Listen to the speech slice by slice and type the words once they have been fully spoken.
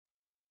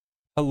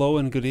Hello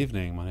and good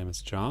evening. My name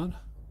is John.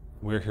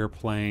 We're here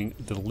playing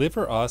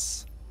Deliver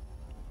Us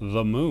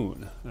the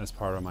Moon as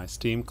part of my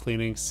Steam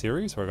cleaning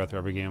series where I go through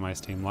every game in my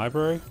Steam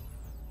library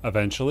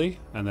eventually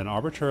and then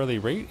arbitrarily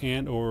rate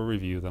and or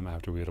review them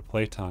after we had a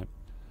playtime.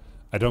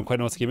 I don't quite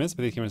know what this game is,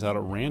 but these games out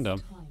at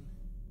random.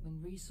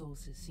 When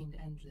resources seemed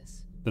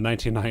endless. The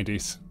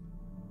 1990s.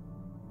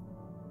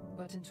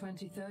 But in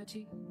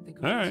 2030, the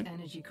great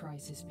energy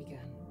crisis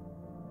began.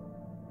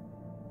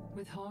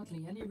 With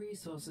hardly any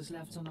resources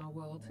left on our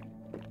world,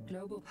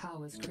 global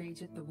powers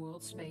created the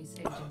World Space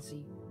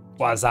Agency.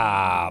 What's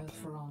up?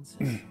 For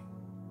answers.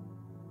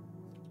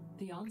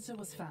 The answer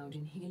was found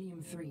in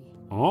helium-3,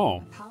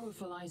 a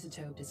powerful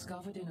isotope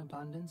discovered in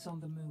abundance on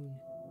the moon.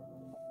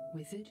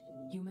 With it,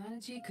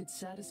 humanity could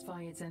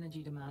satisfy its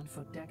energy demand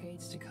for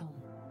decades to come.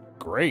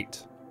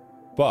 Great.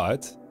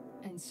 But...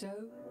 And so,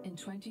 in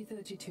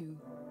 2032,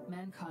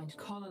 mankind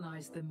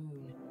colonized the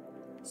moon.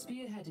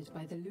 Spearheaded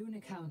by the Lunar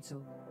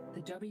Council,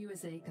 the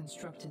WSA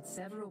constructed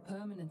several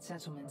permanent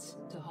settlements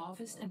to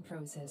harvest and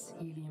process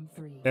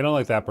helium-3. They don't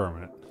like that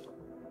permanent.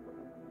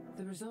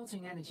 The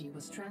resulting energy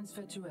was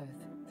transferred to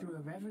Earth through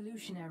a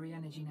revolutionary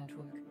energy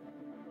network,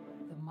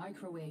 the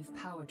Microwave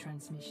Power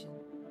Transmission,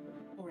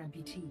 or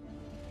MPT.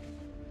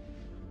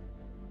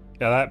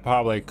 Yeah, that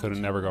probably could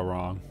never go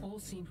wrong. All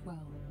seemed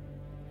well.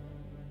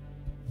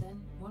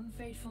 Then, one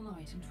fateful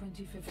night in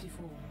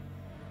 2054,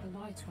 the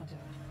lights went out.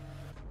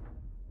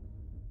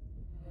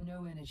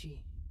 No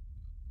energy.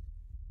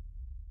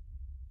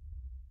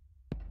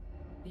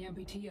 The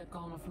MPT had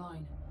gone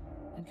offline,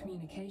 and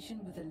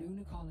communication with the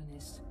lunar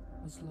colonists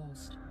was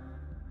lost.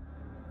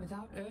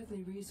 Without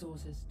earthly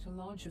resources to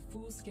launch a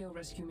full-scale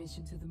rescue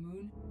mission to the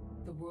moon,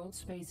 the World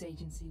Space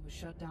Agency was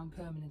shut down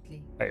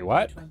permanently. Wait,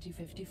 what? In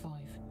 2055.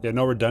 Yeah,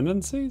 no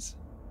redundancies?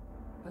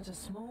 But a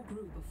small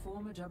group of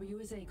former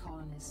WSA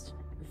colonists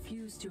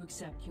refused to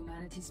accept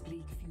humanity's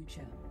bleak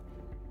future.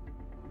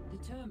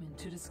 Determined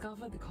to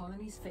discover the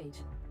colony's fate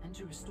and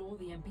to restore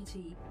the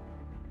MPT,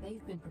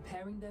 they've been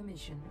preparing their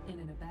mission in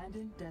an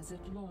abandoned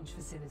desert launch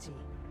facility.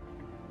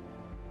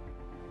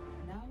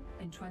 Now,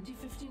 in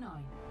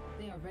 2059,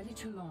 they are ready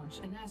to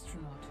launch an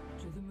astronaut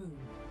to the moon.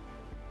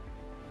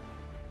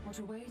 What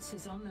awaits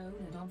is unknown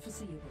and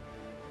unforeseeable,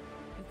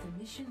 but the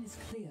mission is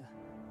clear.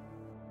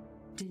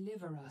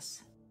 Deliver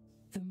us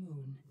the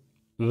moon.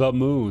 The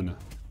moon.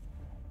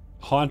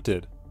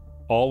 Haunted.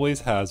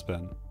 Always has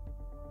been.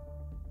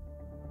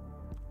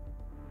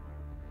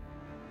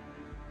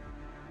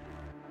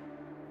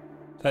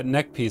 That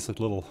neck piece looked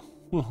a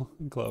little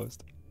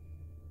enclosed.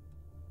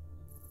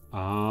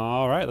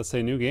 Alright, let's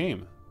say new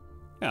game.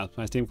 Yeah, it's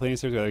my Steam cleaning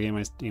series. Got a game in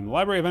my Steam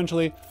library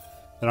eventually.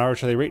 Then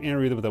arbitrarily rate and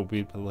review them, but that will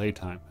be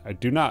playtime. I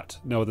do not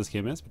know what this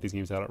game is, but these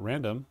games are out at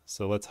random.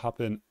 So let's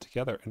hop in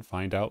together and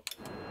find out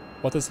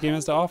what this game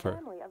has to offer. The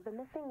family of the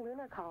missing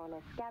lunar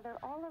colonists gather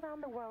all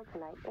around the world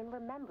tonight in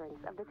remembrance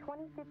of the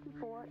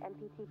 2054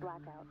 MPT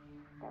blackout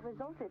that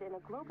resulted in a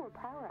global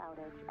power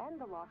outage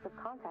and the loss of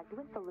contact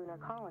with the lunar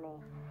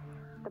colony.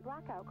 The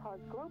blackout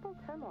caused global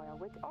turmoil,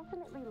 which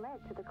ultimately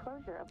led to the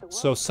closure of the world.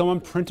 So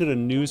someone printed a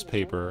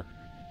newspaper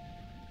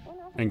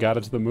and got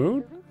it to the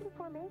moon? The recent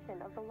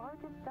formation of the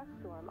largest dust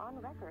storm on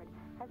record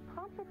has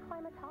prompted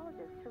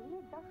climatologists to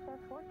readjust their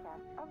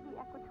forecast of the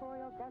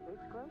equatorial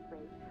desert's growth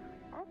rate.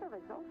 As a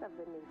result of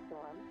the new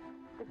storm,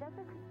 the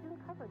desert could soon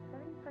cover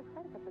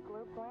 30% of the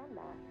globe's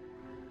landmass.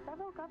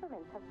 Several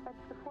governments have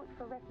pledged support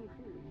for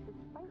refugees,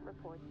 despite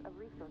reports of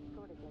resource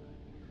shortages.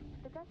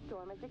 The dust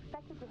storm is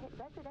expected to hit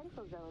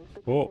residential zones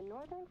between the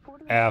northern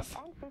 40th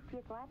and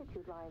 50th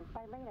latitude lines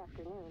by late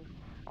afternoon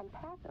and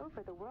pass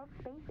over the World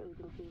Space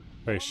Agency's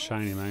Very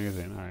shiny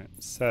magazine. Alright,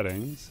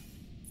 settings.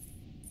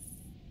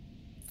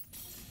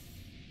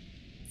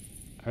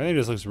 Everything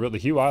just looks really,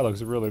 the UI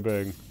looks really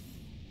big.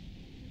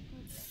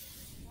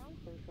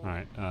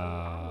 Alright,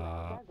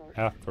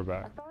 F for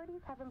back.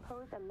 Authorities have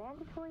imposed a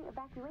mandatory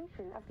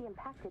evacuation of the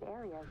impacted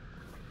areas.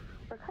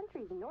 For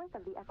countries north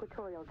of the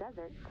equatorial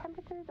desert,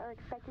 temperatures are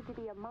expected to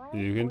be a mild.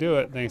 You can do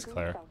it. Thanks,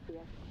 Claire.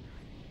 Celsius.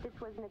 This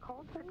was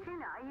Nicole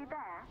Fortuna, are you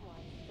there?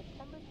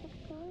 September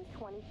 16,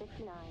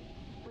 2059.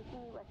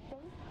 Wishing you a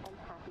safe and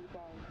happy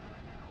day.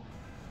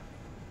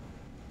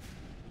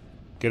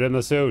 Get in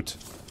the suit.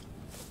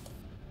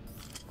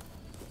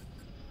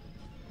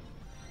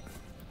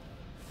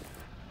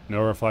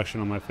 No reflection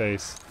on my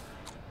face.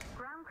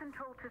 Ground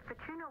control to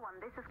Fortuna 1,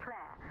 this is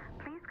Claire.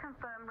 Please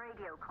confirm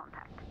radio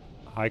contact.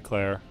 Hi,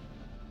 Claire.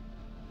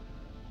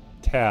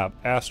 Tab,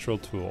 Astral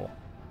Tool.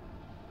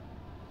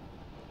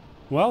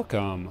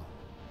 Welcome.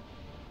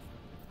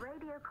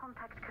 Radio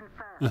contact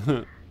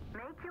confirmed.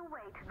 Make your way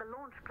to the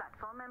launch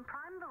platform and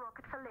prime the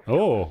rocket for liftoff.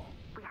 Oh,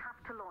 We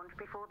have to launch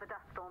before the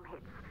dust storm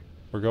hits.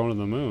 we're going to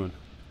the moon.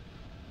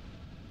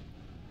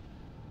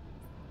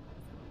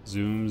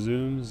 Zoom,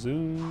 zoom,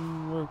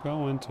 zoom. We're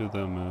going to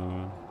the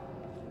moon.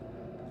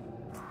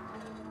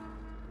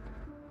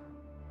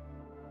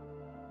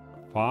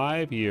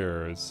 5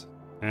 years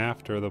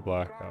after the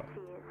blackout. There she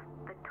is,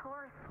 the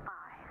Taurus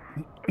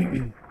 5. It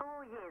takes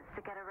 4 years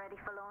to get her ready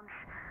for launch.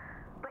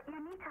 But you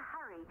need to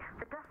hurry.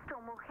 The dust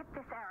storm will hit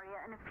this area carrier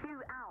in a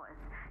few hours.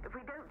 If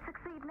we don't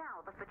succeed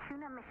now, the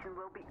Fortuna mission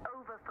will be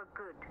over for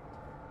good.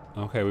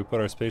 Okay, we put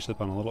our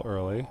spaceship on a little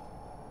early.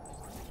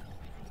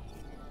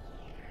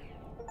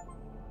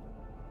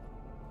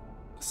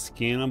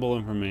 Scannable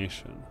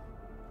information.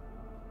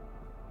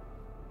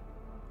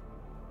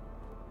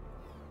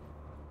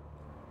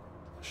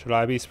 Should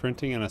I be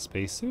sprinting in a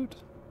spacesuit?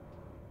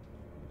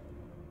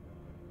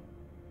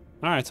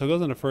 Alright, so it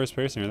goes into first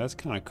person here. That's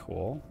kind of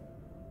cool.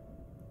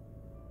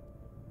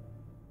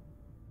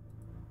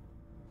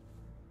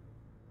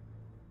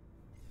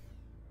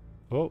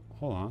 Oh,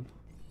 hold on.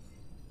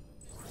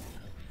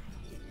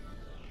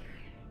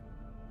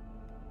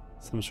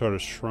 Some sort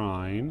of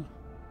shrine.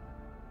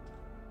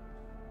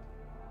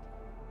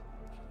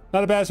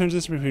 Not a bad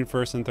transition between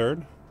first and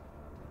third.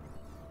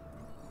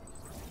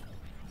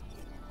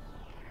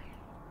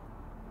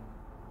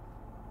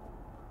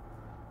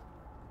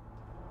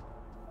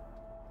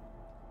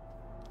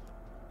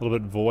 A little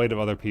bit void of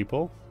other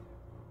people.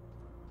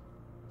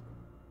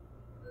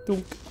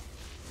 Dunk.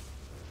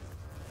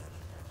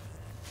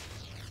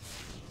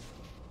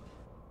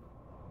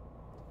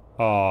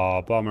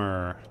 Aw,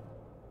 bummer.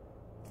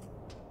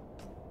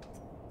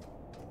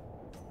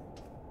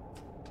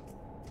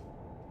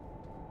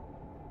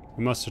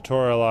 We must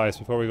tutorialize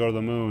before we go to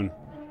the moon.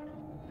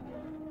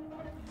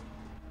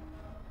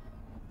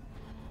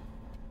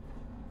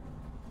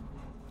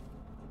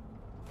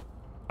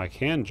 I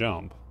can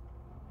jump.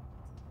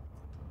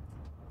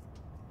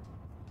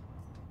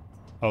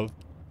 Oh,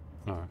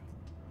 alright.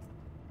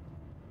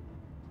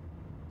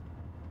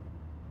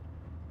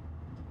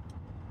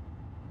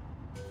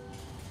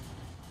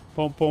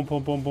 Boom, boom,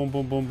 boom, boom, boom,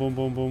 boom, boom, boom,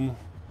 boom, boom.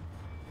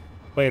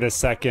 Wait a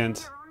second.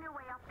 You're on your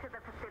way up to the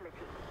facility.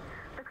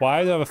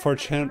 Why do I have a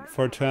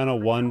Fortuna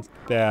 1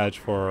 badge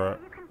for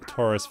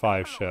Taurus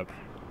 5 ship?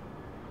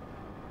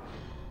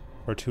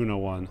 Fortuna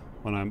 1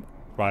 when I'm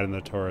riding the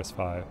Taurus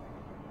 5.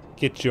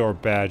 Get your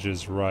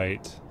badges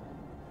right.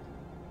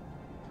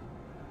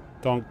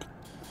 Donk.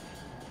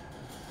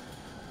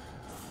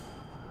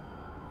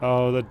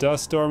 Oh, the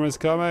dust storm is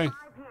coming. 5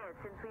 years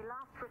since we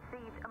last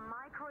received a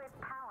microwave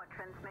power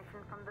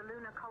transmission from the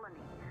lunar colony.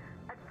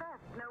 At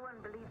first, no one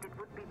believed it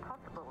would be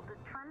possible to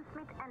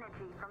transmit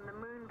energy from the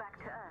moon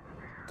back to Earth.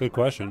 Good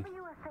question.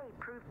 WSA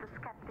proved the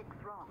skeptics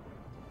wrong.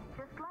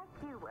 Just like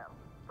you will,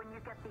 when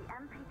you get the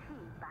MPT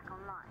back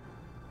online.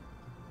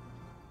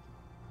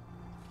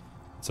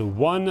 It's a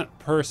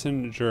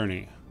one-person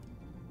journey.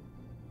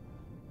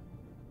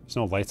 There's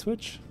no light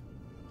switch?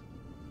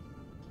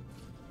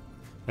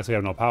 Guess we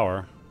have no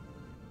power.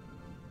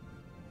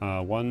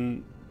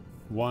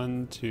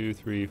 1, 2,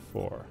 3,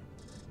 4.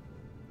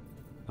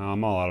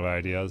 I'm all out of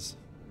ideas.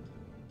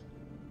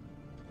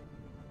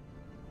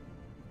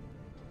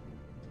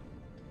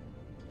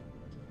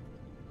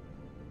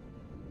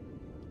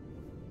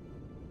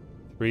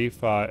 Three,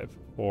 5,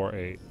 4,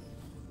 8.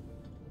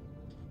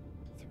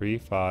 3,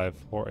 5,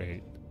 4,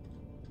 8.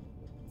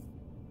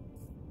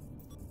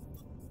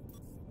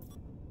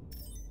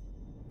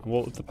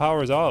 Well, if the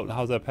power's out,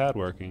 how's that pad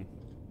working?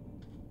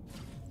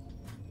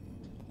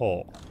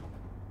 Pull.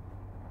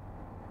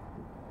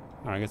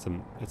 Alright, get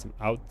some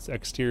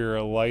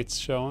exterior lights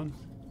showing.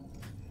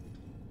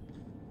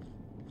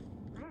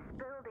 This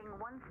building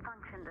once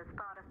functioned as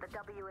part of the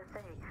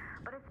WSA,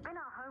 but it's been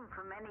our home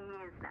for many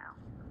years now.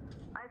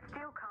 I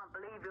still can't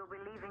believe you'll be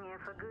leaving here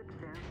for good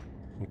soon.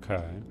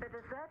 Okay. The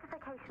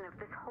desertification of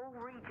this whole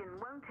region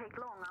won't take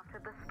long after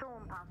the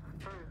storm passes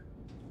through.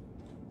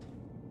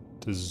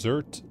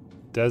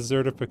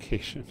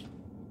 Desertification.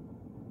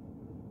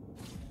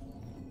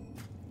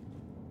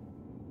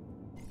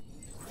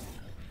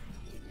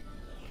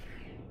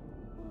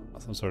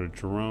 Some sort of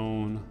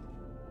drone.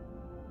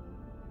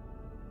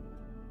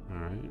 All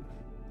right.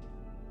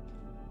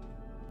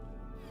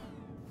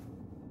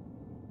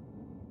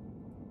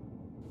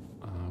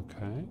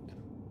 Okay.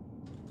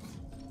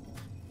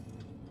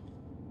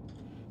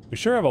 We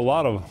sure have a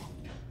lot of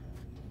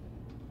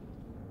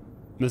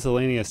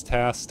miscellaneous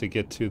tasks to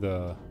get to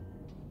the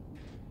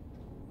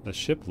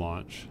ship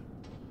launch.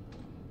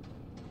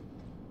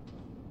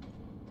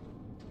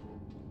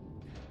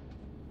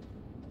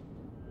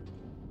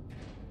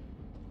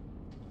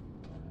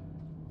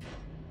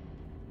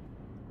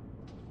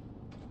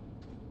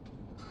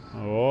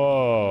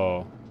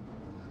 Oh.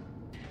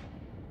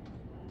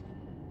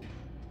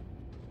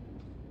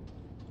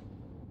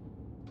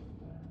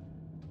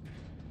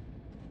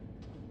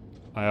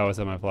 I always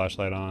have my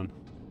flashlight on.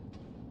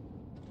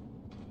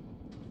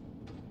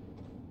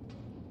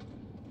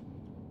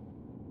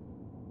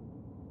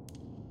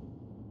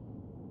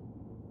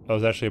 That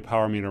was actually a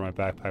power meter in my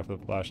backpack for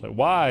the flashlight.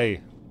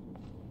 Why?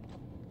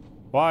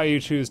 Why you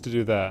choose to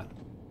do that?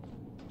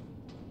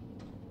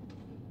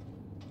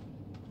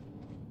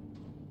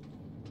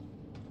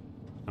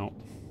 No.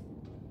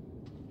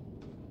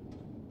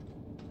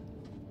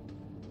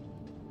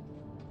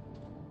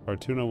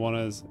 Fortuna 1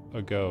 is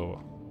a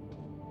go.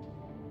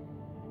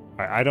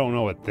 I don't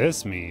know what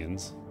this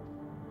means.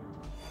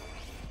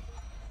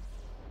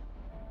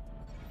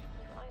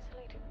 We've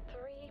isolated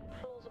 3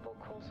 plausible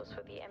causes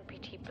for the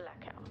MPT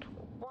blackout.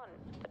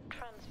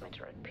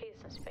 at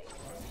Pearson's face.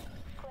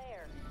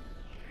 Claire,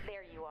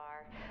 there you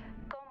are.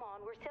 Come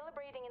on, we're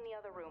celebrating in the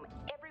other room.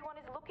 Everyone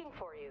is looking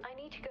for you. I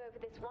need to go over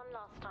this one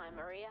last time,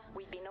 Maria.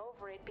 We've been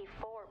over it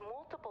before,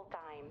 multiple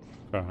times.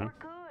 Uh-huh.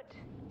 We're good.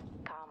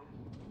 Come.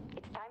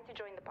 It's time to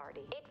join the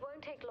party. It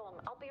won't take long.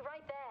 I'll be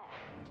right there.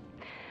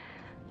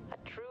 A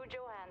true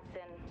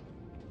Johansson.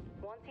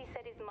 Once he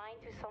set his mind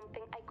to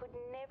something, I could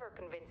never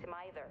convince him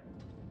either.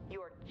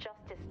 You're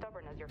just as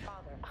stubborn as your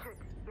father. Good.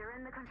 You're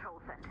in the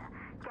control center.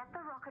 Get the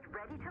rocket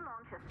ready to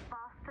launch as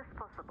fast as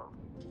possible.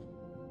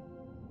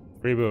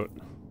 Reboot.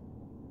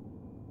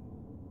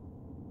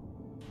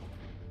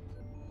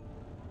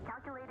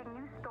 Calculating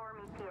new storm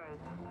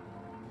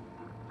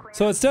ETA.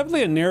 So it's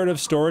definitely a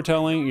narrative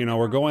storytelling. You know,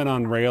 we're going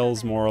on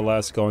rails more or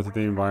less, going through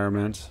the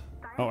environment.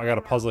 Oh, I got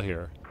a puzzle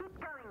here. Keep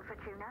going,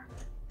 Fortuna.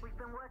 We've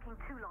been working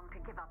too long to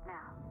give up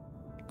now.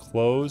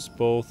 Close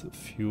both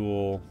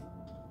fuel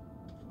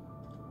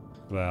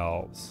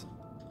valves.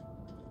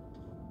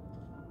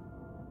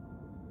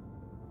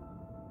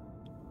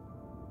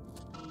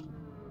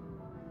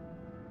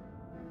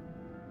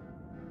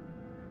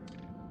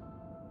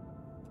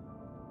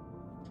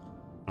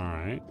 All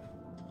right.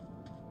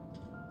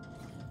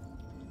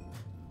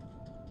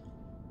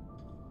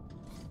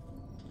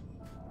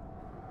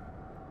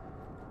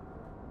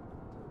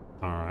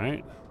 All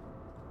right.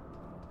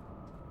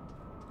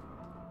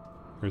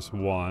 Here's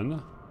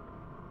one.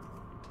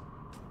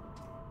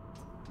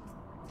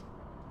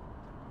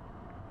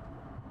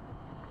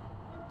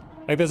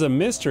 Like, there's a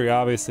mystery,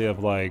 obviously,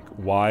 of like,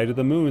 why did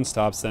the moon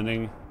stop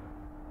sending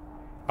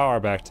power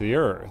back to the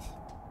Earth?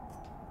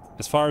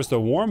 As far as the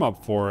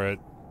warm-up for it,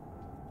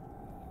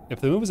 if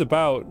the move is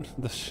about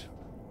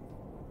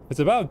it's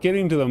about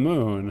getting to the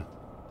moon,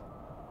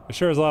 there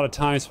sure is a lot of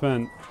time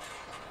spent.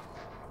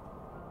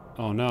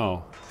 Oh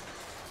no.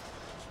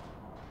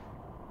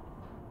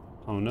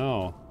 Oh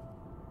no.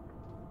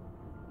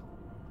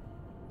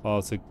 Well,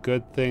 it's a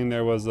good thing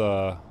there was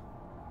a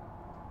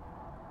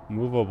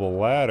movable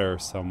ladder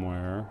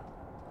somewhere.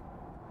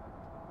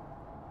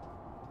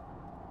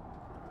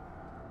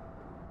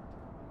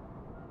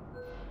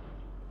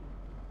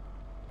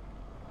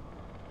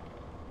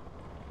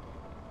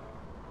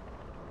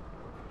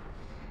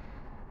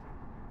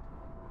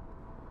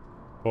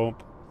 Boom.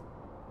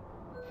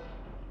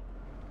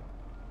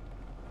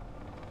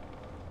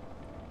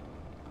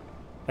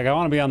 Like, I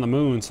want to be on the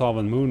moon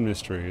solving moon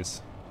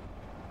mysteries.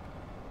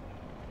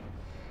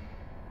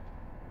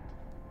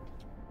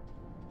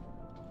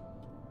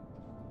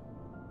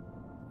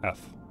 F.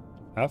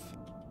 F?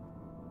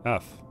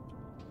 F.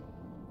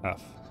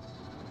 F.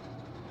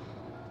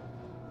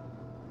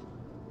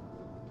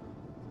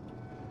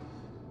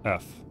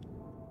 F.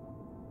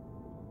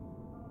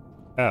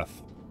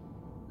 F.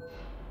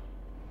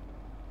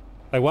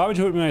 Like, why would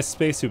you put me in my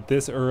spacesuit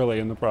this early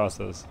in the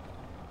process?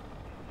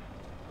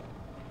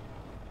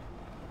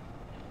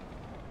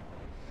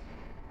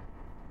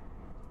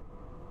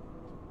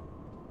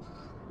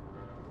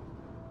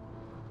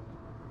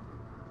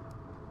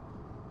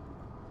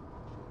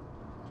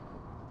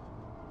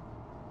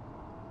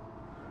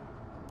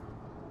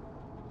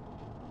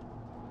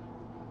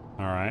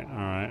 Alright,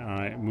 alright,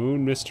 alright.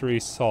 Moon mystery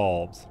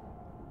solved.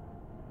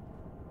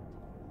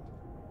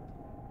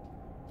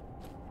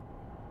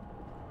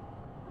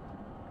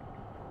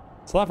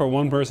 It's a lot for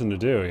one person to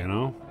do, you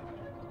know?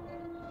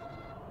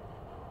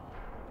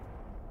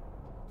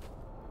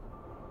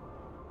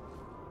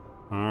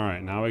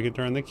 Alright, now we can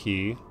turn the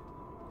key. Okay,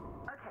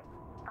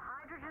 the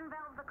hydrogen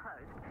valves are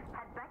closed.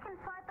 Head back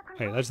inside the Hey,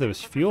 control that's those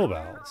center to fuel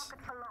prepare the valves.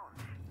 rocket for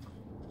launch.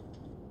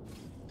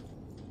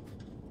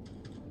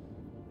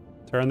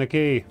 Turn the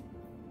key.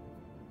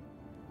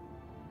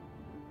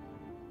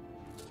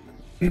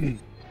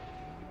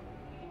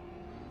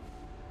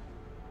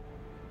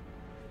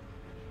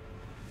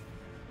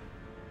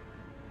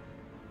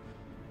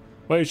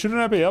 Wait, shouldn't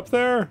I be up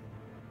there?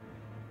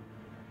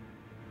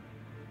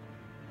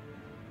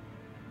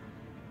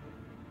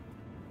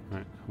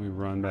 Alright, we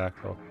run back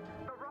though.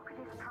 The rocket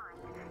is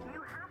primed.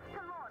 You have to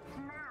launch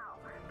now,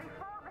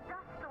 before the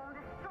dust storm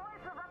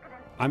destroys the rocket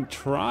and I'm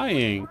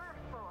trying.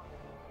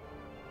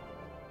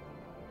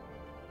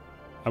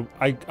 for.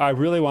 I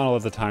really want to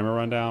let the timer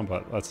run down,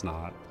 but let's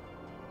not.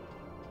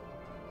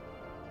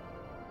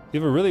 You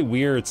have a really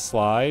weird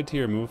slide to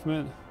your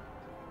movement.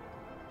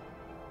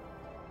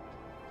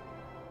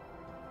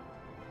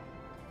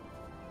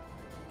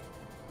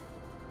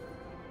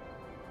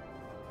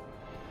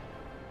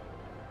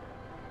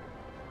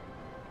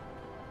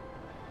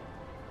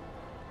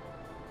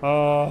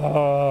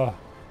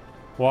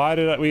 Why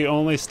did we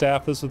only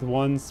staff this with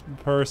one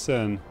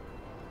person?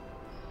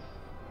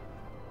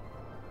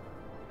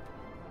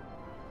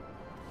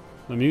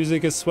 The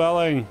music is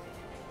swelling.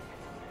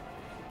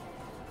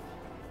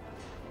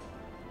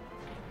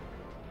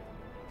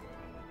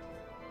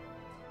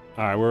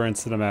 Alright, we're in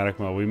cinematic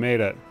mode. We made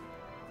it.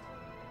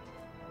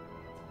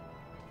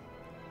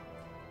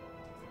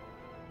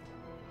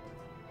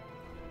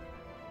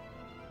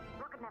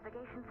 Rocket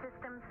navigation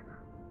systems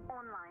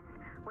online.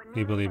 When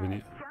We believe in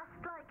you.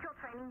 Just like your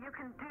training, you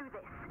can do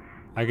this.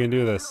 I can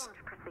do this.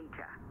 Launch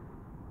procedure.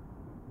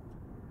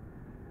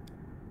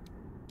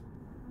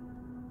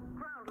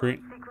 Ground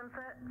Green. launch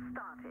sequencer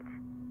started.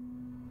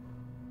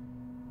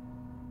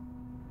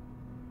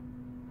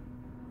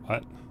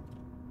 What?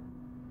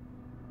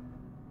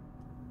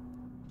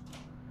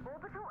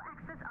 Orbital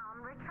axis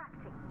arm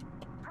retracting.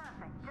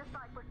 Perfect, just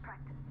like was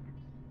practiced.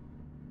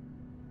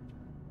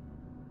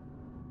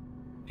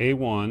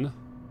 A1,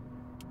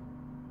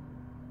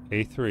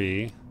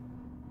 A3,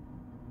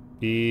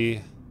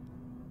 B3,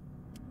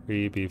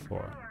 B4.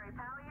 Auxiliary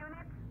power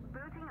units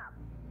booting up.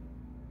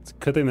 It's a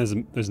good thing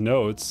there's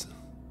notes.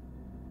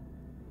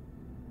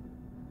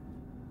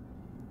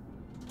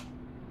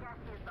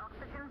 Gaseous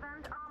oxygen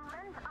vent arm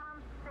vent arm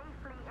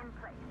safely in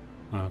place.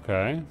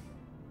 Okay.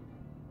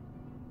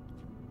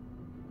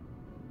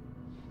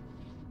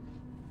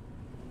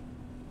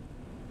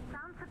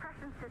 Sound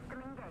suppression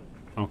system engaged.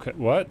 Okay.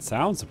 What?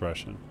 Sound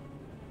suppression.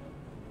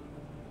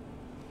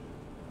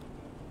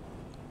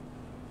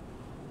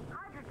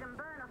 Hydrogen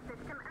burn-off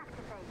system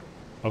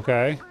activated.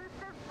 Okay.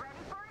 Boosters ready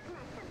for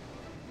ignition.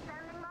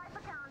 Standing by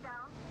for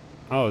countdown.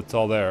 Oh, it's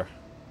all there.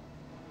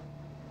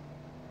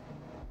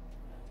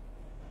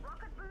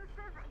 Rocket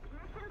boosters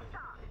ignition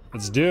start.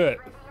 Let's do it.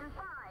 Ready in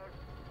 5,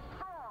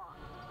 4,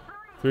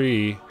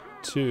 3,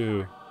 2.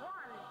 1.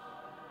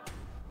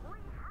 We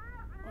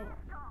have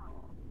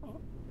liftoff.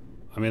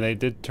 I mean, they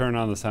did turn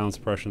on the sound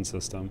suppression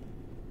system.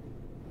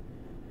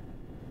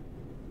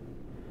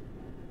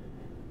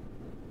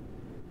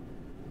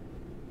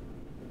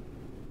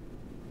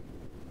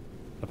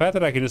 The fact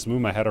that I can just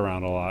move my head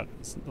around a lot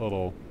is a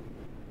little...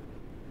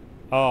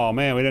 Oh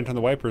man, we didn't turn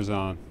the wipers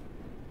on.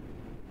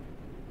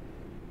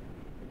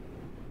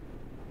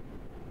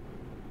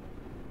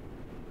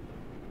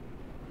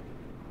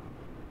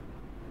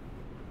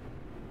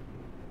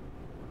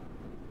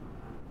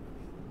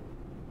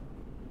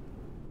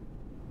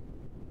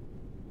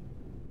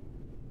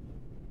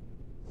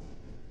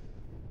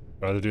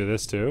 Rather do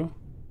this too?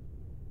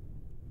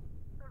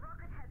 The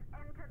rocket has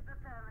entered the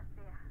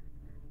thermosphere.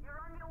 You're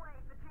on your way,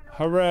 Fortuna.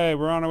 Hooray,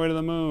 we're on our way to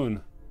the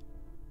moon.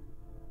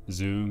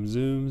 Zoom,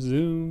 zoom,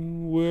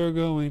 zoom, we're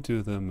going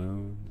to the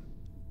moon.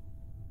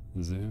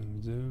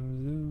 Zoom,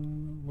 zoom,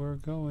 zoom, we're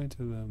going to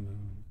the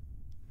moon.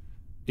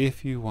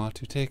 If you want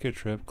to take a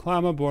trip,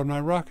 climb aboard my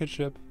rocket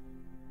ship.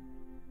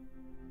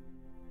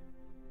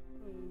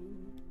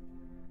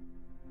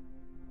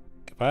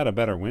 If I had a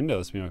better window,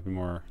 this might be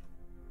more...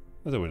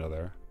 There's a window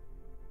there.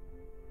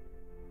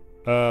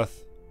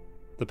 Earth,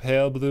 the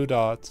pale blue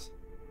dots.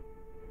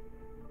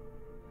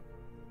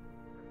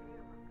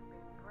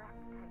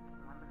 Breathtaking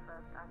when the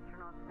first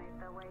astronauts made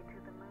their way to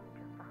the moon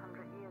just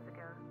 100 years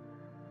ago.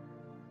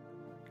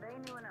 They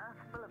knew an Earth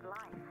full of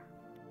life.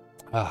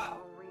 Ah,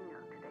 All we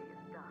know today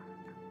is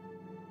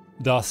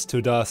dust. dust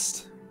to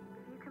dust.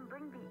 If you can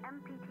bring the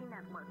MPT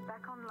network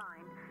back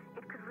online,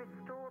 it could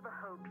restore the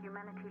hope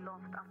humanity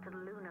lost after the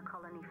lunar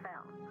colony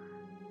fell.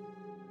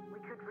 We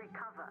could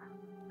recover,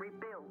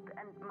 rebuild,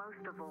 and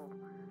most of all,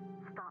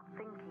 start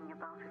thinking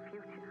about a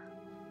future.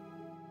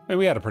 I mean,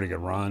 we had a pretty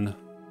good run.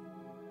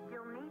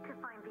 You'll need to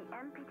find the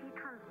MPT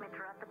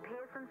transmitter at the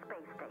Pearson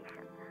space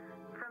station.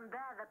 From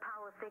there, the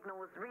power signal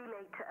was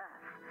relayed to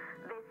Earth.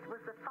 This was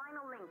the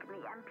final link in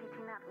the MPT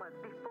network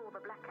before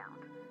the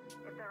blackout.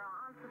 If there are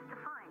answers to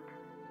find,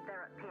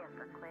 they're at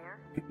Pearson. Claire,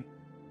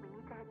 we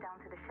need to head down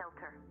to the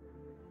shelter.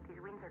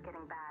 These winds are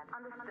getting bad.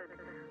 Understood.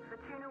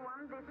 Fortuna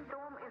 1, this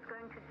storm is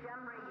going to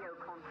jam radio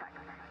contact.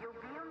 You'll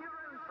be on your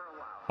own for a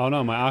while. Oh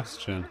no, my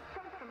oxygen.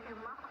 Station, you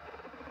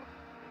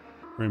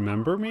must...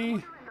 Remember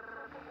me?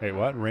 Wait,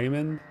 what?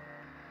 Raymond?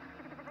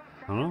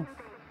 I don't know.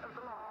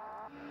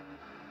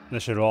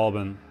 This should have all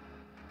been...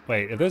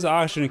 Wait, if there's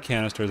oxygen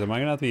canisters, am I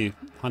gonna have to be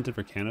hunted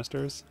for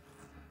canisters?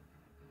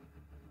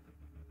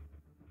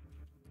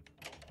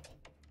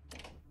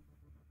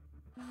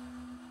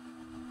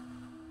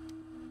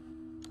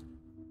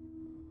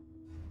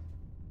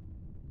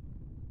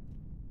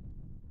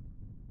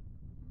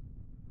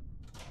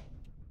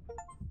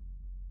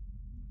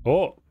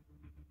 Oh!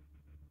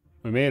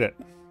 We made it.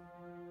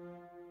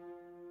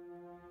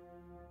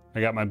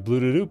 I got my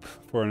blue-doop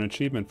for an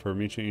achievement for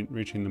reaching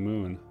the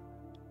moon.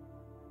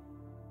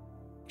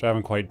 Which I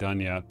haven't quite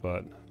done yet,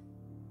 but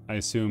I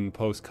assume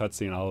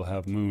post-cutscene I'll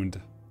have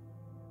mooned.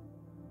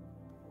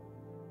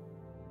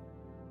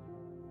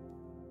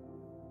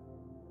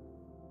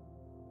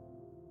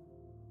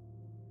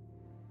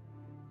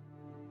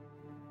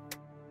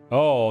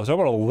 Oh, talk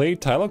about a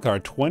late title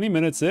card, 20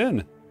 minutes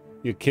in.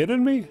 You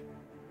kidding me?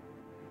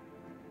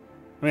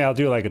 I mean, I'll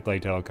do like a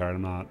late title card.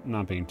 I'm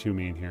not being too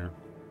mean here.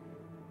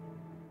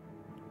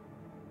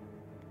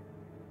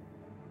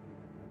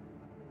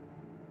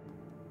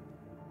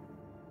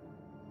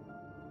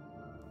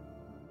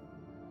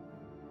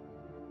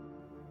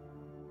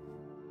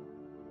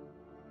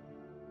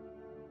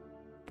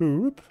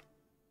 Boop.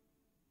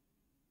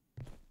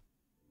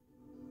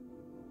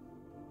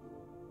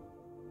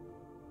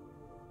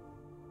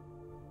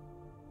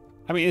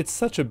 I mean, it's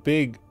such a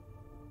big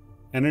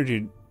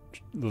energy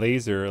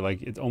laser,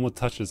 like it almost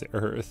touches the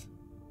Earth.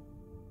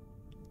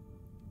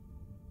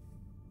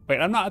 Wait,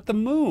 I'm not at the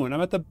moon.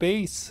 I'm at the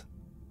base.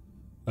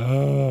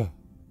 Ugh.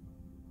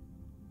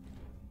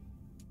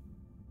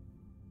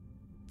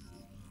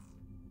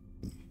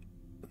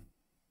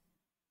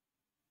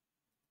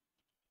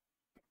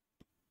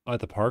 Oh,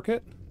 at the park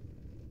it?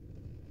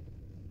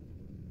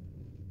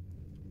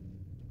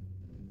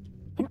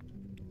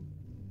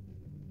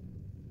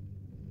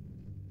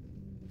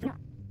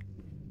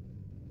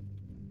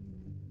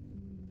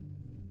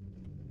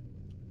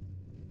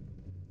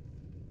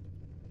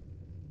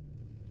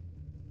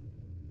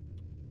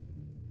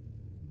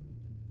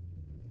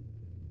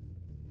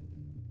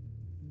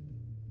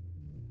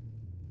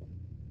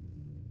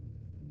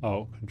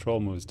 Oh,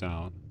 control moves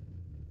down.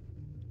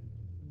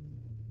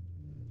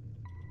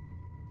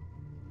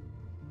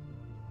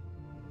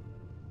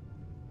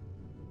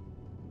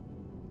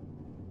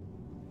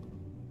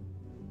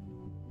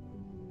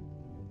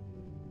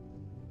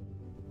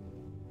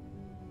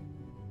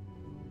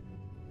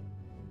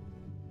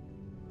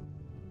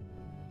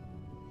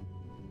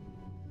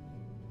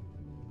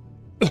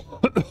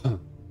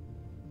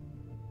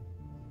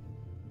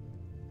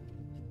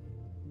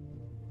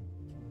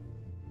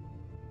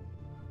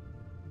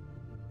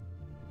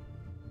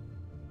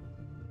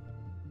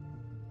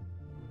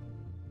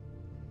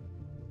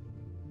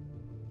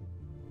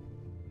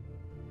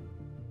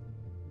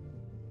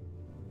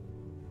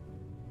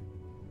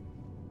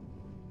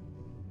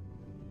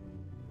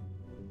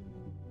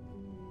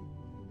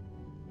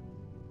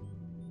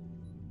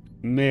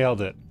 Nailed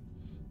it.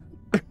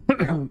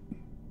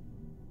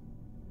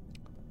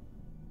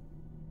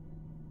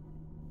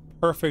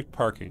 Perfect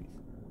parking.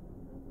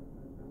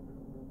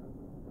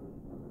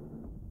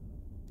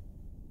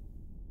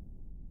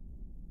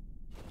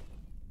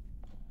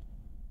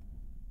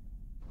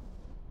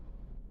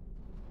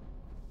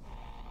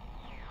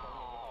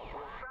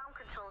 Ground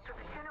control to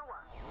Fortuna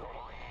 1.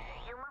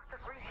 You must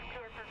have reached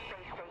Pearson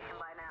Space Station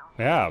by now.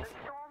 I have. The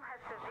storm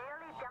has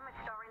severely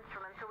damaged our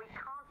instruments, so we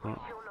can't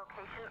reach your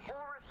location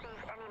or receive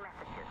any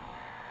messages.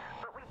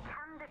 But we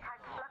can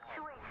detect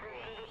fluctuations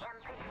in the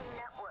MPT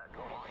network.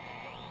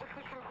 If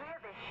you can hear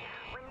this,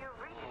 when you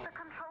reach the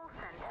control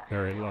center,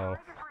 Very low.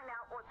 try to find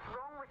out what's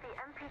wrong with the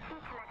MPT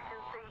connection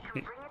so you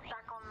can bring it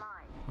back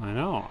online. I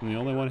know. I'm the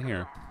only one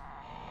here.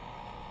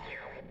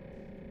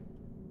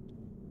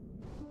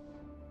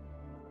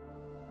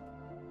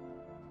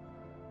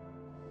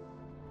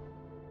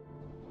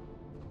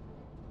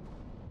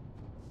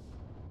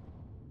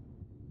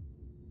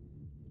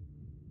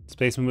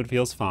 Space movement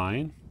feels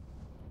fine.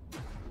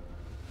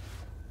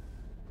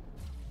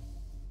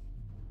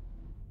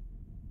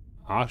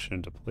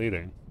 Oxygen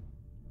depleting.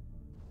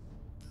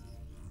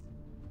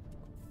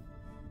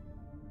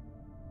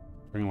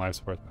 Bring life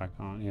support back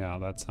on. Yeah,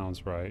 that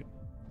sounds right.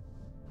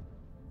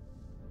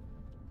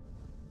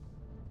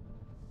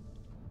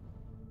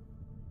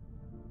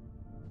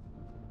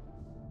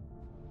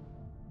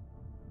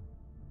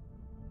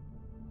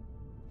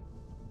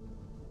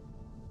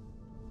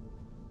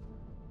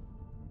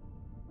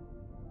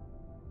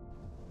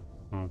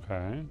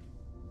 Okay.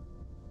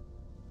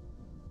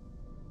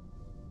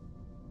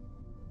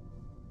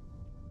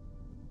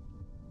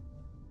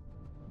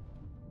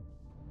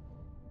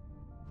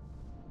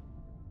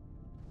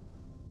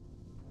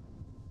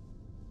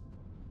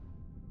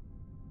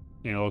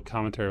 You know,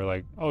 commentary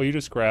like, oh, you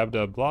just grabbed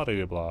a blah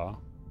de blah.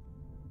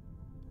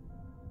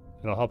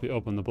 It'll help you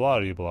open the blah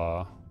de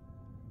blah.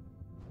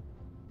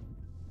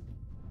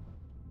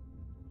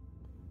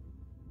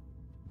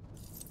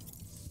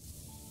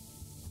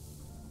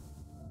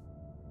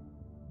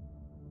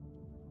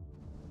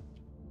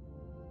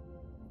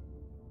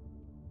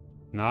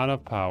 Not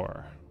enough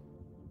power.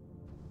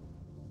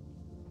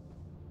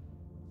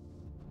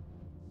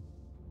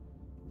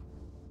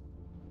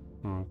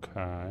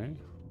 Okay.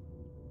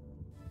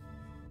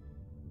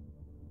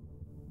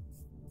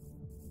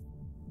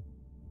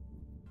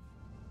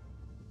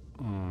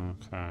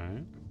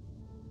 Okay.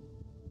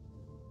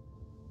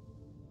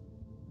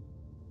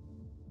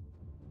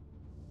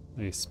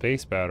 These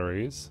space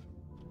batteries.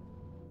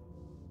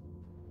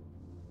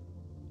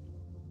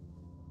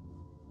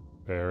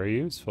 Very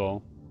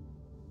useful.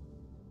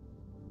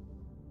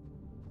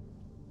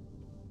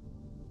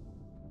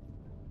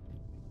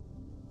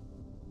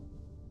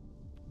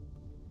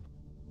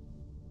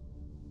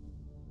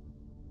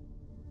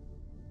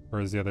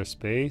 Where's the other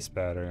space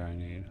battery I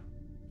need?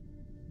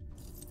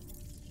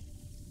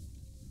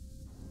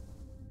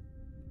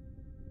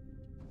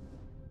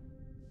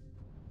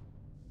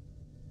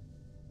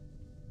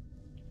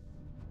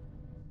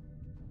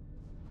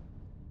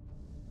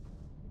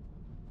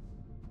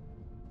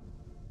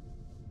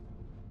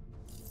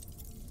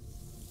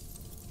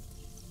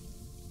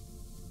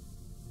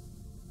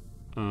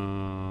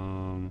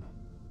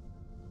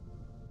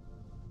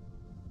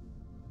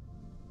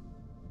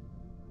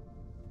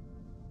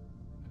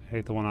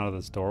 Hate the one out of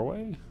this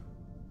doorway?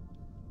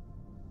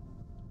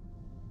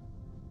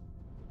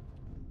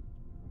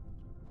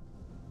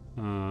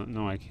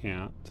 No, I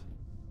can't.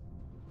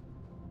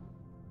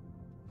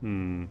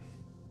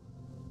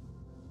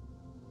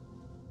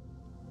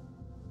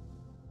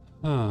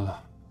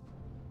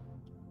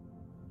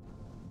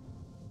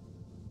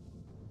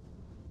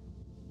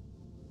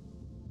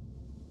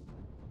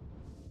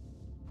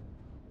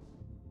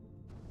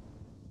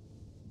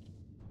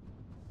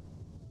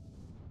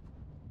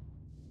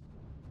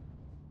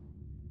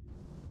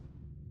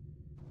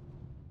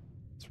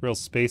 real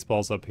space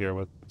balls up here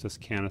with just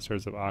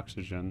canisters of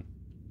oxygen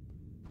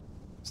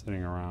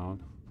sitting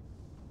around.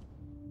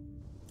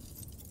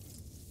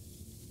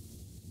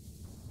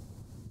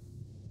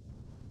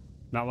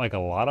 Not like a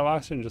lot of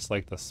oxygen, just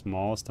like the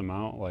smallest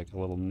amount, like a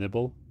little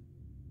nibble.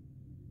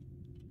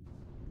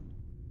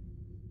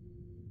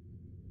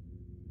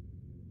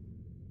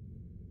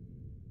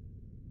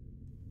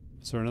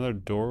 Is there another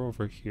door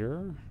over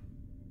here?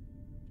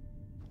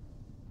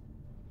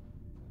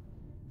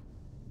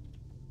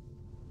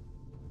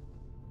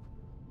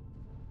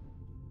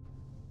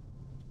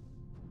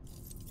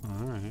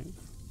 All right.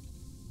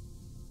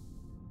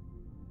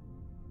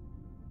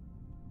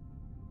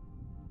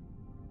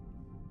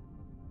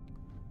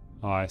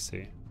 Oh, I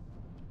see.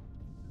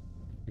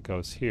 It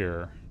goes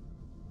here.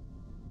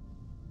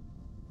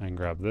 And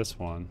grab this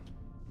one.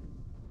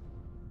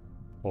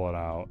 Pull it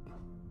out.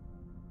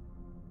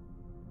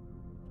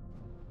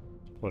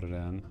 Put it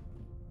in.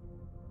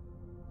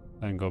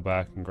 Then go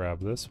back and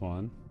grab this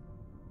one.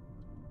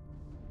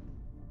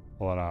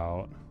 Pull it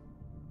out.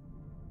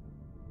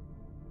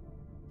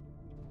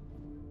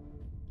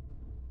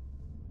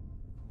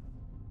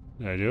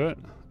 Did I do it?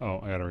 Oh,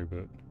 I gotta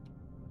reboot.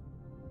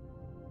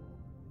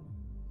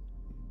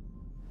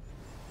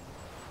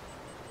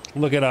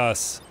 Look at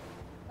us.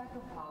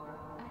 Backup power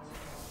active.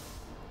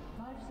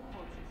 Life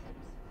support systems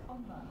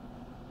online.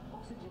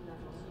 Oxygen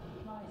levels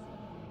rising.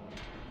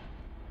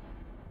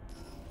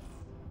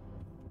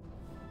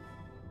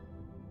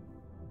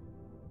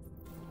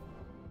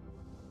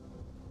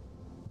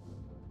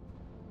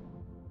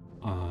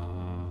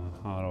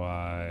 How do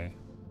I...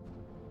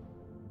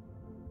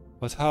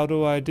 But how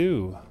do I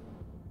do?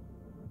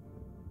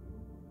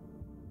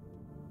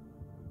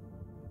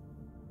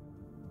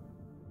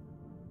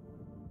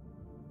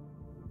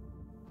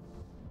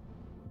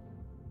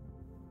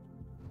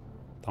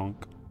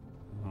 Thunk.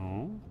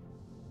 No.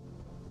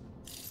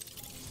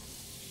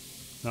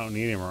 Don't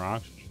need any more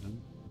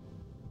oxygen.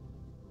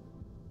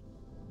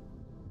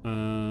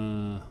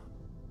 Not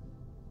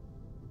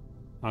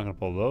gonna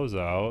pull those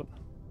out.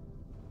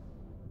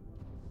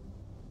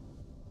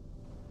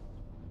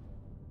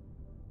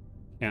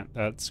 Can't.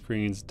 That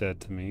screen's dead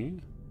to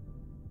me.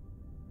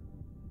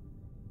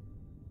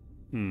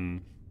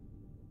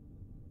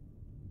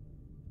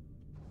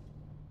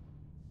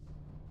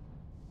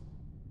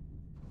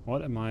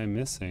 What am I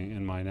missing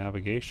in my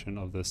navigation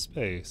of this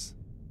space?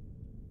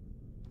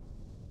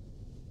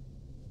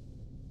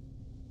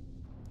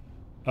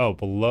 Oh,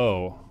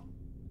 below.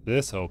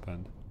 This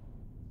opened.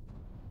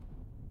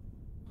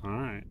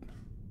 Alright.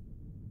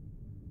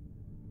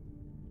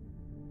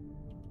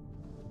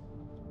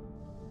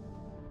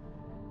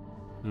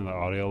 And the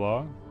audio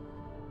log?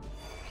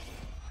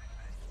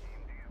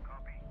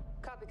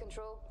 Copy,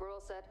 Control. We're all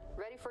set.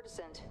 Ready for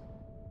descent.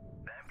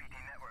 The MPT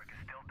network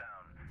is still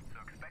down, so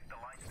expect the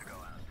lights to go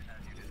out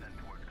as you descend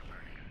towards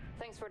Copernicus.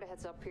 Thanks for the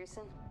heads up,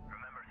 Pearson.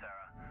 Remember,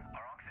 Sarah,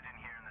 our oxygen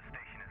here in the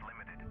station is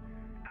limited.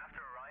 After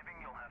arriving,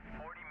 you'll have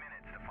 40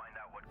 minutes to find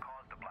out what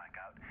caused the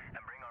blackout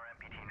and bring our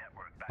MPT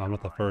network back. I'm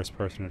not the first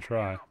person to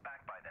try.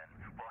 Back by then,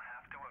 we'll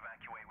have to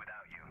evacuate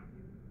without you.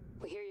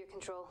 We hear you,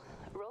 Control.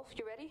 Rolf,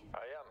 you ready?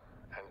 I am.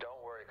 And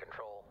don't worry,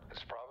 Control.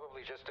 It's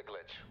probably just a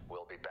glitch.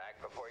 We'll be back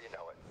before you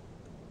know it.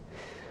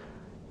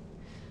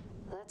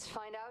 Let's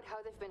find out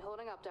how they've been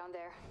holding up down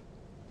there.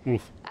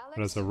 Oof. Alex,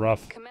 That is a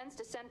rough commence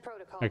descent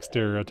protocol.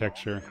 exterior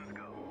texture. Let's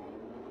go.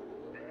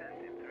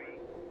 Descent in 3,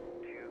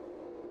 2,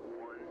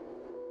 1.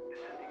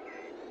 Descent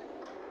engaged.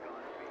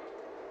 Godspeed.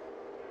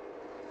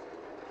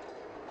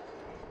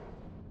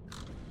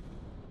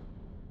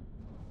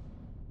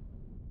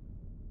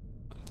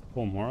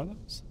 Pull more of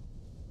those?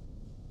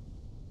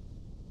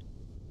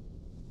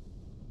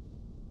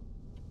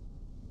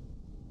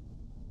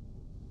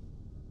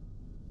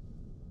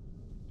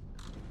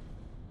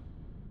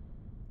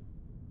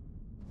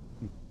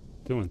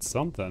 Doing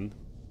something.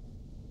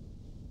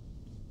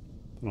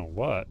 I don't know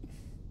what.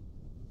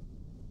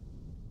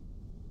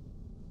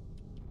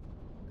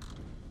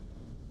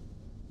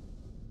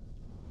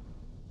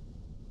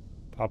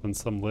 Popping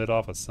some lid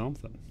off of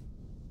something.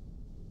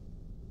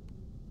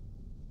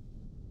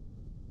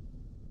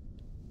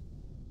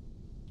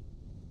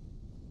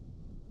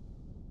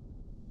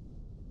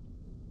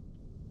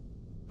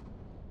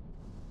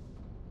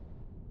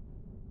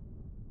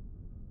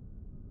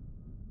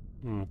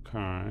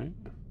 Okay.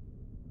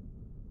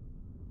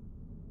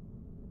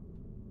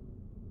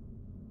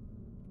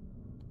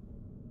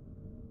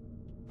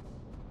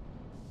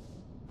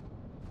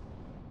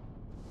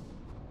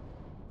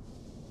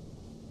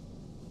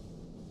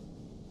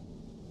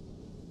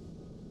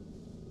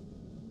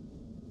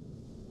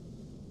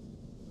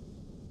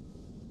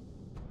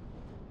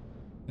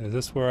 Is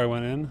this where I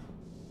went in?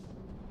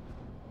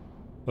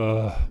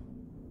 Ugh.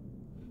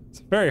 It's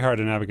very hard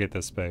to navigate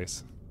this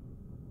space.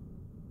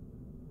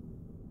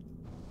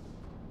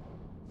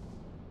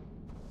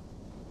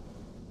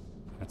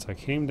 Alright, so I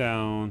came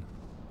down.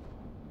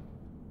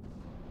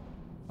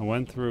 I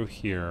went through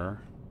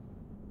here.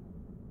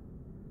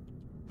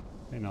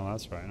 Hey, no,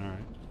 that's right.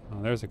 Alright.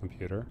 Oh, there's a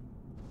computer.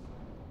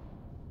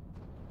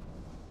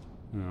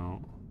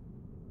 No.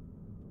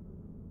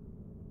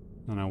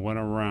 And I went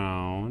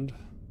around.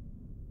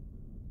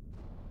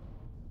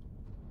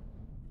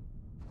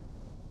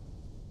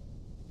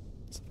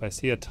 So if I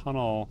see a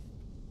tunnel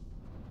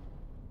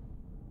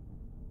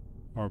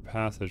or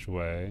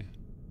passageway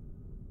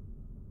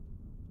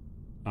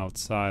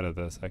outside of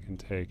this, I can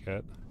take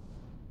it.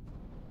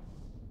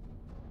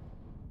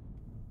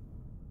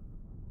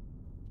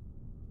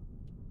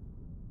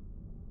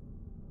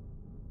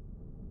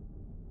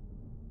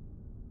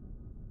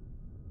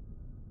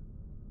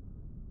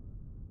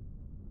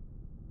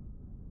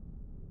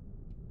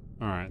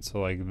 Alright, so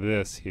like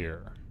this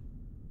here.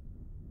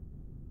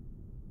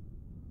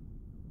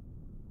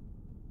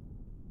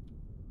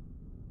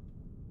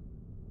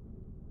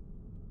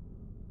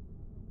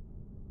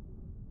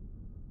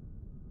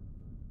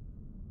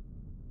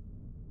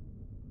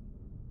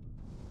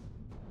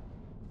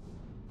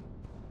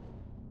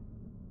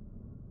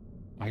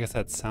 I guess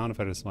that sound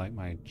effect is like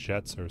my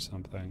jets or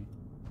something.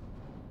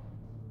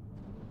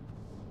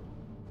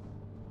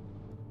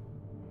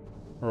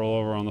 Roll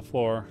over on the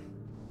floor.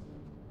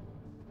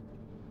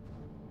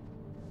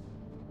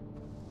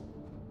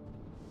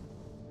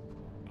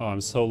 Oh,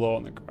 I'm so low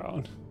on the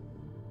ground.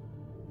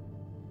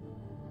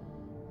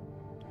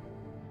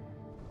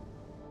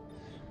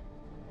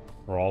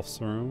 Rolf's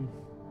room.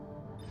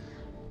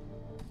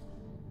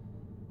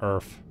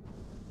 Earth.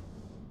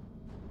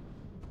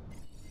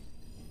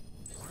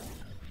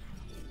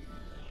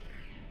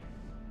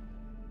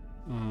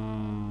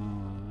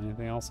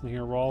 Anything else in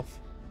here, Rolf?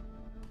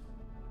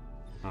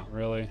 Not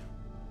really.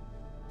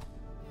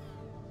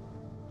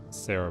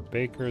 Sarah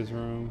Baker's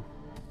room.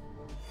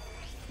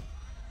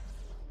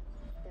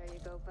 There you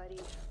go, buddy.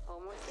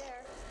 Almost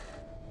there.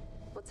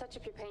 We'll touch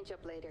up your paint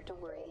job later, don't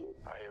worry.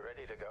 Are you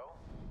ready to go?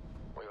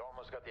 We've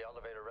almost got the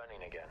elevator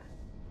running again.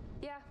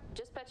 Yeah,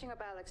 just patching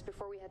up Alex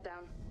before we head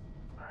down.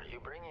 Are you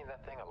bringing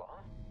that thing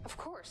along? Of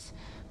course.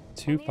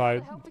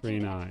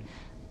 2539.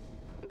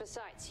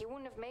 Besides, he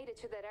wouldn't have made it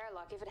to that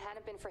airlock if it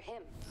hadn't been for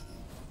him.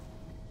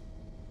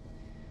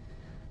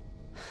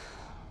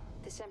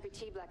 This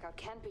MPT blackout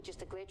can't be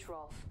just a glitch,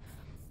 Rolf.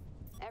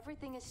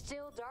 Everything is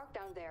still dark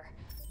down there.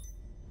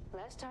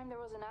 Last time there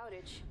was an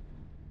outage.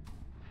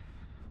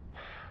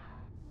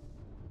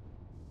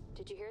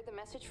 Did you hear the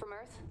message from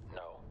Earth?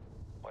 No.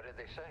 What did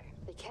they say?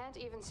 They can't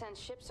even send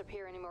ships up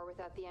here anymore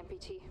without the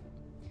MPT.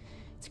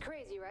 It's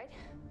crazy, right?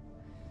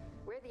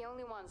 We're the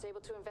only ones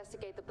able to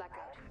investigate the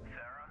blackout.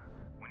 Sarah,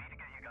 we need to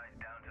get you guys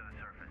down to the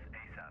surface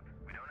ASAP.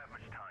 We don't have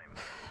much time.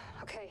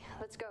 Okay,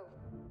 let's go.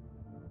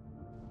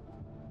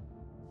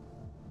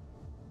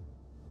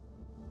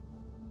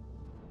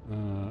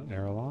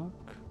 Airlock.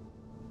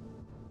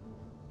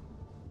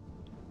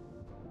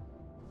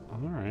 All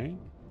right.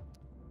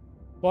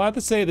 Well, I have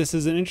to say this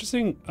is an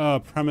interesting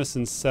premise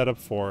and setup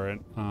for it.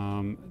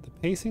 The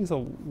pacing's a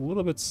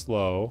little bit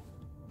slow,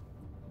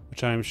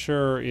 which I'm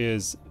sure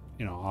is,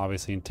 you know,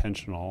 obviously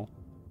intentional.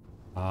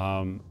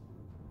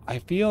 I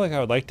feel like I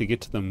would like to get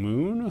to the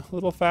moon a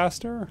little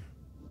faster.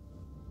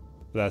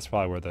 That's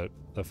probably where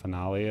the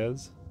finale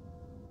is.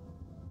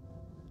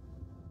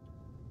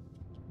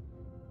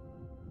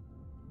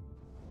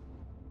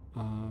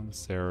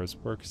 Sarah's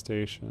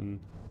workstation.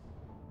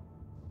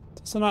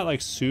 It's also not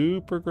like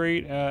super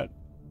great at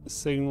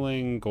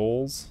signaling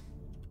goals.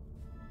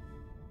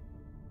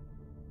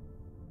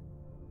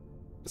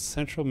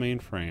 Central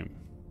mainframe.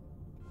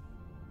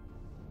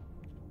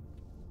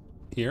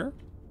 Here?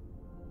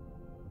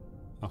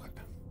 Okay.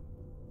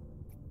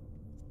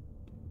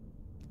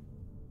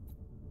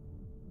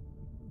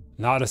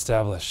 Not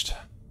established.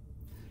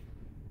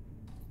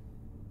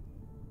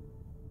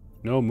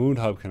 No moon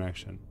hub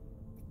connection.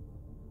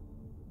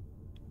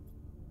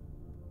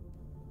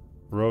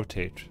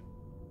 Rotate.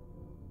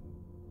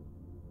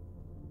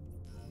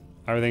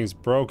 Everything's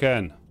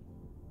broken.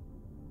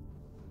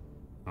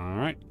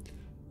 Alright.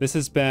 This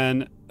has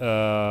been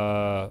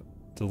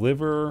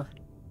Deliver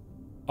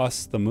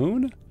Us the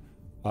Moon.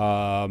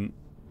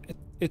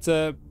 It's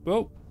a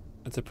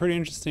pretty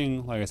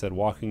interesting, like I said,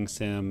 walking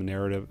sim,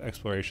 narrative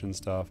exploration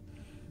stuff.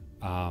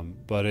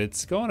 But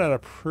it's going at a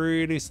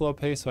pretty slow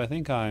pace, so I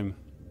think I'm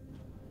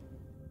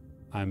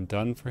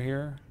done for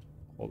here.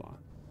 Hold on.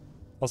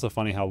 Also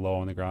funny how low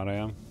on the ground I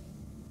am.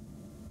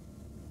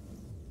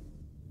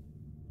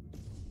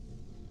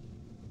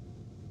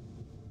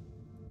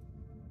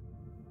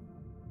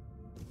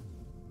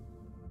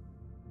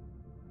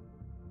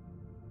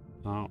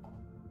 Oh.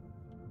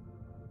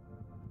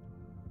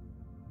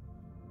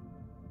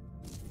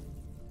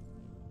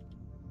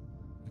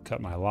 I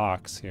cut my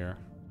locks here.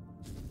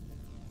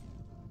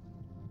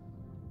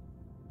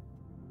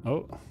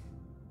 Oh.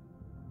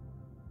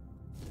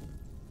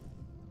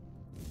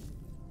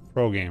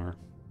 Pro gamer.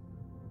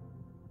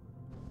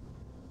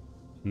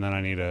 And then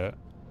I need to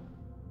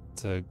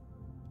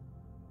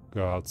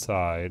go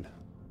outside.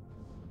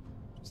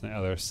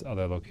 There's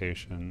other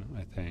location,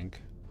 I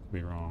think. Could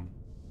be wrong.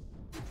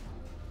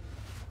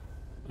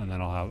 And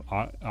then I'll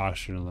have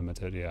oxygen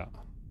limited, yeah.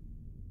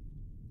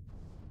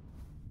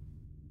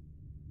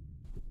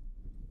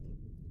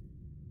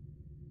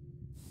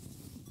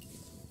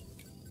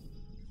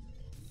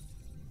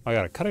 I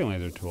got a cutting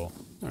laser tool.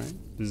 All right.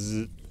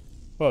 Zzz.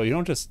 Well, you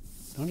don't just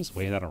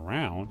wave that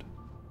around.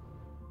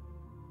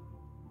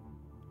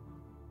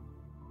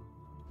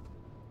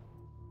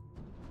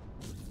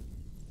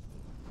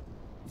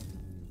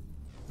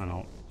 I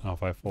don't know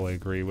if I fully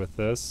agree with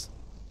this.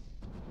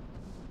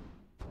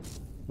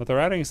 But they're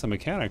adding some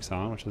mechanics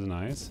on, which is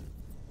nice.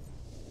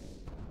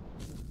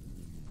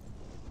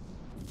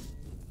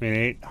 I mean, it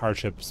ain't hard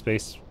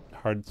space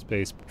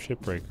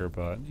shipbreaker,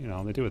 but you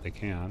know, they do what they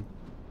can.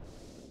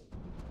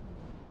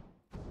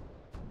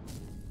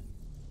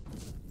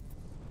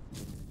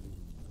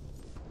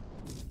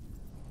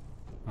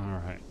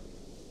 Alright.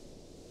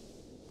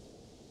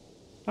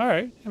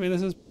 Alright, I mean,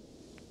 this is...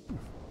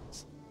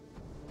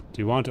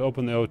 Do you want to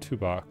open the O2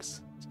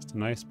 box? Just a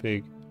nice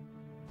big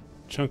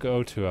chunk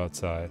of O2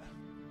 outside.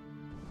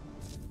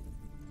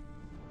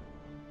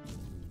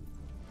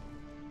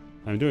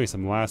 I'm doing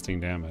some lasting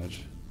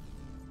damage.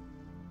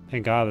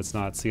 Thank God it's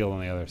not sealed on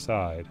the other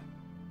side.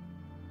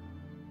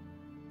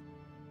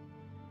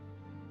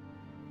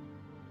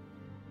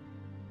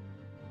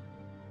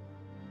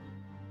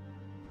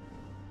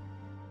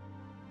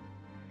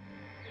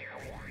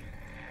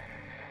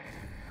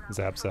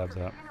 Zap, zap,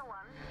 zap.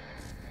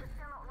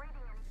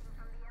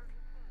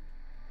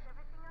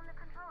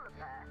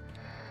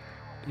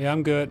 Yeah,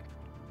 I'm good.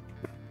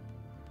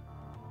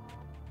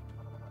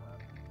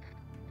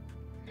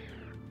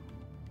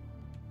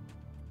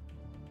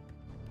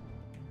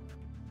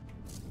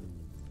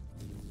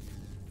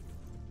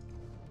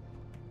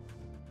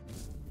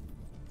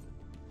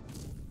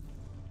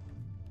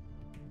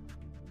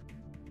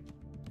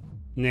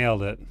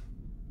 Nailed it.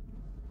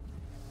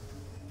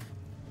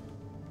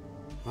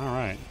 All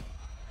right.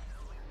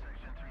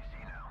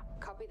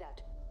 Copy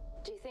that.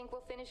 Do you think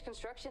we'll finish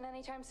construction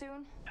anytime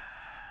soon?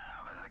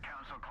 Is the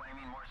council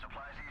claiming more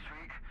supplies each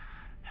week?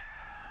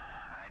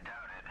 I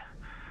doubt it.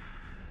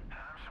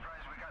 I'm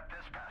surprised we got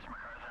this past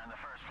MacArthur in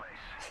the first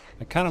place.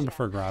 I kind of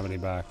prefer gravity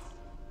back.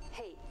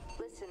 Hey,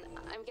 listen,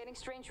 I'm getting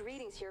strange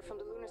readings here from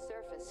the lunar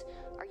surface.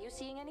 Are you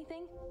seeing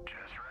anything?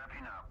 Just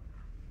wrapping up.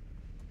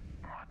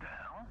 What the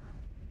hell?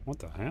 What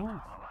the hell?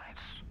 All the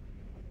lights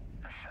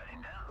are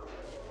shutting down.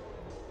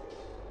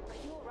 Are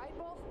you alright,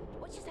 Rolf?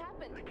 What just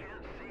happened? I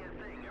can't see a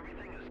thing.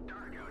 Everything is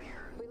dark out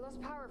here. We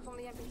lost power from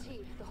the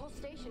MPT. The whole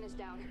station is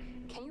down.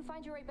 Can you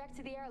find your way back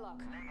to the airlock?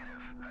 Negative.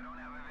 I don't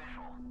have a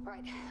visual.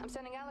 Right. I'm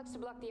sending Alex to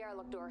block the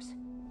airlock doors.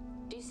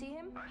 Do you see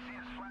him? I see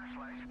his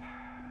flashlight.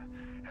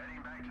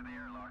 Heading back to the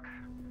airlock.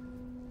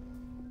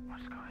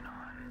 What's going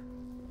on?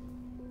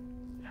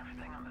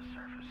 Everything on the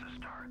surface is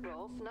dark.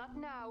 Rolf, not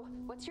now.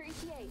 What's your ETA?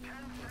 10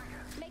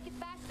 seconds. Make it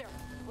faster.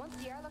 Once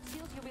the airlock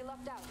seals, you'll be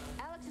locked out.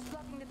 Alex is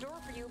blocking the door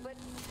for you, but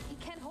he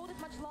can't hold it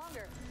much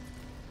longer.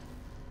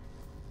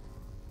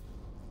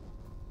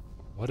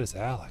 What is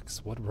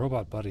Alex? What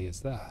robot buddy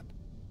is that?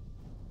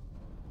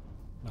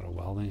 Got a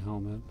welding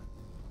helmet.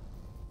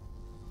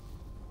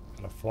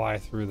 Gotta fly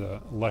through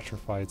the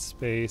electrified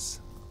space.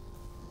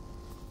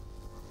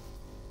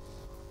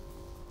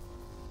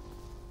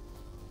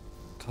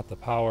 Cut the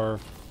power.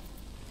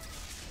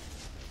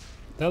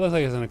 That looks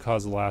like it's gonna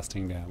cause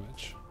lasting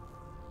damage.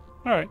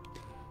 Alright.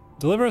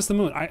 Deliver us the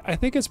moon. I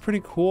think it's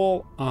pretty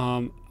cool.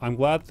 I'm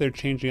glad they're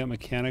changing up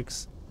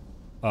mechanics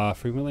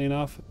frequently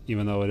enough,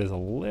 even though it is a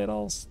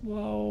little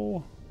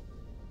slow.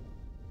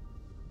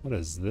 What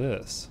is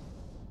this?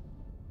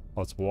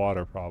 Oh, it's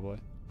water, probably.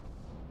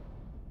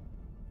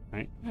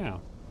 Right? Yeah.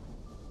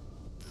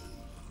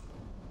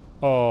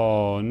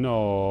 Oh,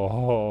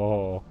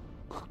 no.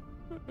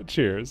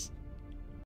 Cheers.